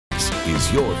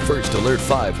is your First Alert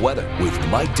 5 weather with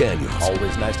Mike Daniels.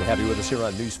 Always nice to have you with us here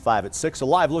on News 5 at 6. A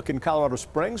live look in Colorado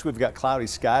Springs. We've got cloudy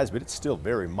skies, but it's still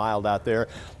very mild out there.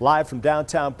 Live from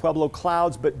downtown Pueblo,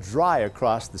 clouds but dry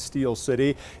across the Steel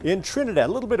City. In Trinidad,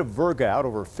 a little bit of virga out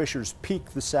over Fisher's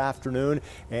Peak this afternoon.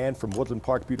 And from Woodland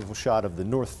Park, beautiful shot of the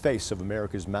north face of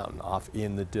America's mountain off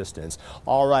in the distance.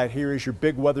 All right, here is your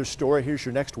big weather story. Here's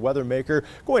your next weather maker.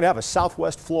 Going to have a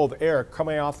southwest flow of air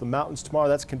coming off the mountains tomorrow.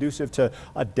 That's conducive to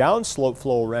a downslope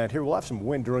flow around here. We'll have some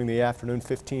wind during the afternoon,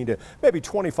 15 to maybe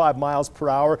 25 miles per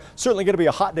hour. Certainly going to be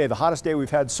a hot day, the hottest day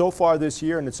we've had so far this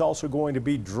year, and it's also going to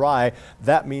be dry.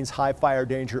 That means high fire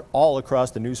danger all across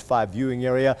the News 5 viewing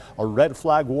area. A red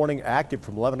flag warning active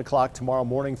from 11 o'clock tomorrow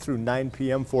morning through 9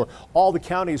 p.m. for all the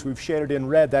counties we've shaded in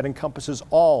red. That encompasses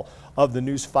all of the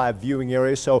News 5 viewing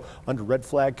area. So under red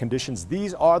flag conditions,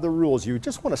 these are the rules. You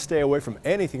just want to stay away from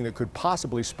anything that could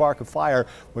possibly spark a fire.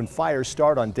 When fires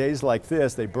start on days like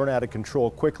this, they burn out of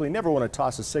control quickly. Never want to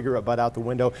toss a cigarette butt out the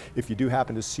window. If you do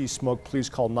happen to see smoke, please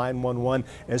call 911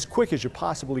 as quick as you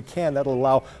possibly can. That'll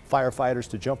allow firefighters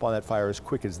to jump on that fire as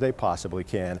quick as they possibly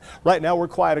can. Right now we're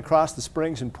quiet across the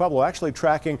Springs and Pueblo, actually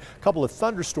tracking a couple of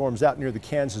thunderstorms out near the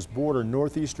Kansas border,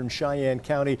 northeastern Cheyenne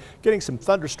County, getting some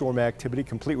thunderstorm activity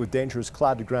complete with dangerous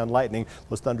cloud to ground lightning.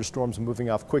 Those thunderstorms moving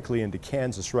off quickly into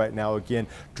Kansas right now. Again,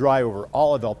 dry over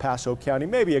all of El Paso County,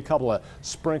 maybe a couple of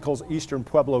sprinkles eastern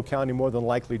Pueblo County, more than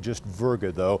likely just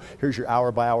virga though. Here's your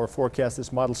hour by hour forecast.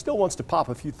 This model still wants to pop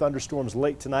a few thunderstorms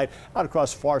late tonight out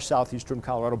across far southeastern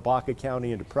Colorado, Baca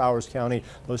County into Prowers County.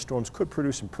 Those storms could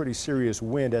produce some pretty serious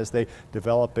wind as they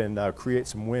develop and create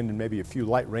some wind and maybe a few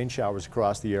light rain showers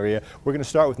across the area. We're going to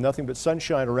start with nothing but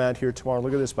sunshine around here tomorrow.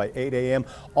 Look at this, by 8 a.m.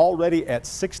 already at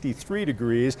 63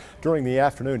 degrees during the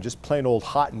afternoon. Just plain old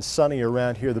hot and sunny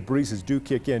around here. The breezes do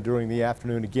kick in during the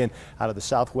afternoon again out of the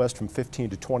southwest from 15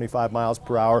 to 25 miles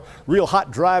per hour. Real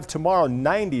hot drive tomorrow,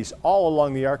 90s all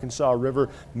along the Arkansas River,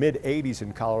 mid 80s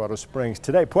in Colorado Springs.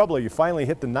 Today, Pueblo, you finally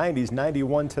hit the 90s,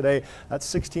 91 today. That's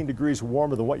 16 degrees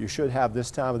warmer than what you should have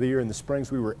this time of the year. In the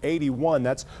Springs, we were 81.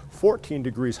 That's 14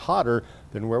 degrees hotter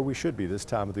than where we should be this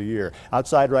time of the year.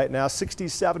 Outside right now, 60s,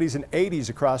 70s, and 80s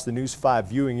across the News 5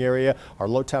 viewing area. Our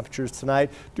low temperatures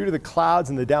tonight, due to the clouds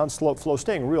and the downslope flow,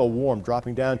 staying real warm,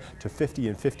 dropping down to 50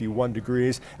 and 51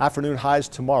 degrees. Afternoon highs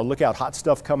tomorrow. Look out, hot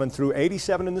stuff coming through.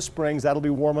 87 in the Springs. That'll be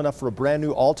warm enough for a brand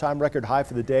new all-time record high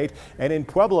for the date. And in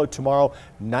Pueblo tomorrow,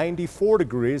 94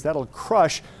 degrees. That'll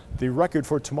crush the record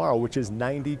for tomorrow, which is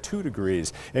 92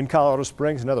 degrees. In Colorado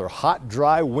Springs, another hot,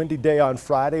 dry, windy day on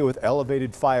Friday with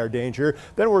elevated fire danger.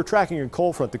 Then we're tracking a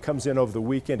cold front that comes in over the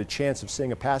weekend, a chance of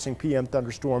seeing a passing PM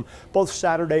thunderstorm both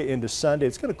Saturday into Sunday.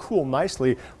 It's going to cool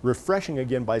nicely, refreshing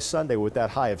again by Sunday with that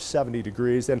high of 70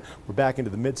 degrees. Then we're back into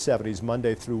the mid-70s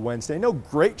Monday through Wednesday. No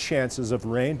great chances of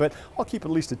rain, but I'll keep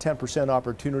at least a 10%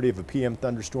 opportunity of a PM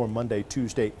thunderstorm Monday,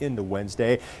 Tuesday into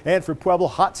Wednesday. And for Pueblo,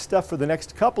 hot stuff for the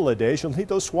next couple of days. You'll need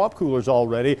those swamp coolers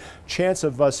already. Chance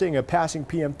of seeing a passing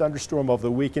PM thunderstorm over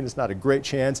the weekend is not a great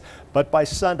chance, but by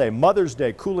Sunday, Mother's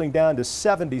Day, cooling down to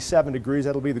 77 degrees.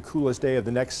 That'll be the coolest day of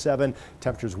the next 7.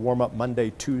 Temperatures warm up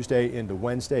Monday, Tuesday into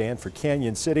Wednesday. And for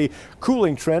Canyon City,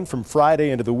 cooling trend from Friday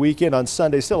into the weekend. On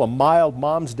Sunday, still a mild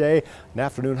Mom's Day, an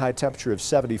afternoon high temperature of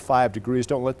 75 degrees.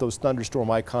 Don't let those thunderstorm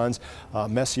icons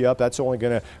mess you up. That's only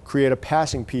going to create a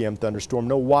passing PM thunderstorm.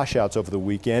 No washouts over the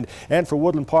weekend. And for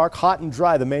Woodland Park, hot and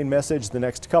dry, the main message the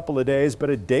next couple of days, but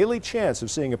a daily chance of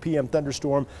seeing a PM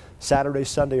thunderstorm Saturday,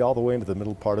 Sunday, all the way into the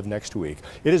middle part of next week.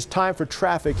 It is time for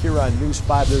traffic here on News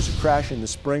 5. There's a crash in the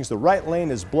Springs. The right lane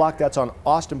is blocked. That's on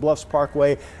Austin Bluffs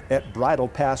Parkway at Bridle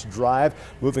Pass Drive.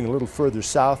 Moving a little further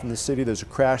south in the city, there's a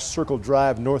crash, Circle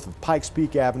Drive north of Pikes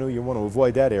Peak Avenue. You want to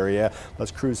avoid that area.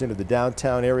 Let's cruise into the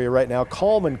downtown area right now.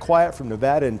 Calm and quiet from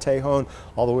Nevada and Tejon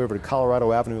all the way over to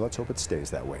Colorado Avenue. Let's hope it stays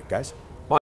that way, guys.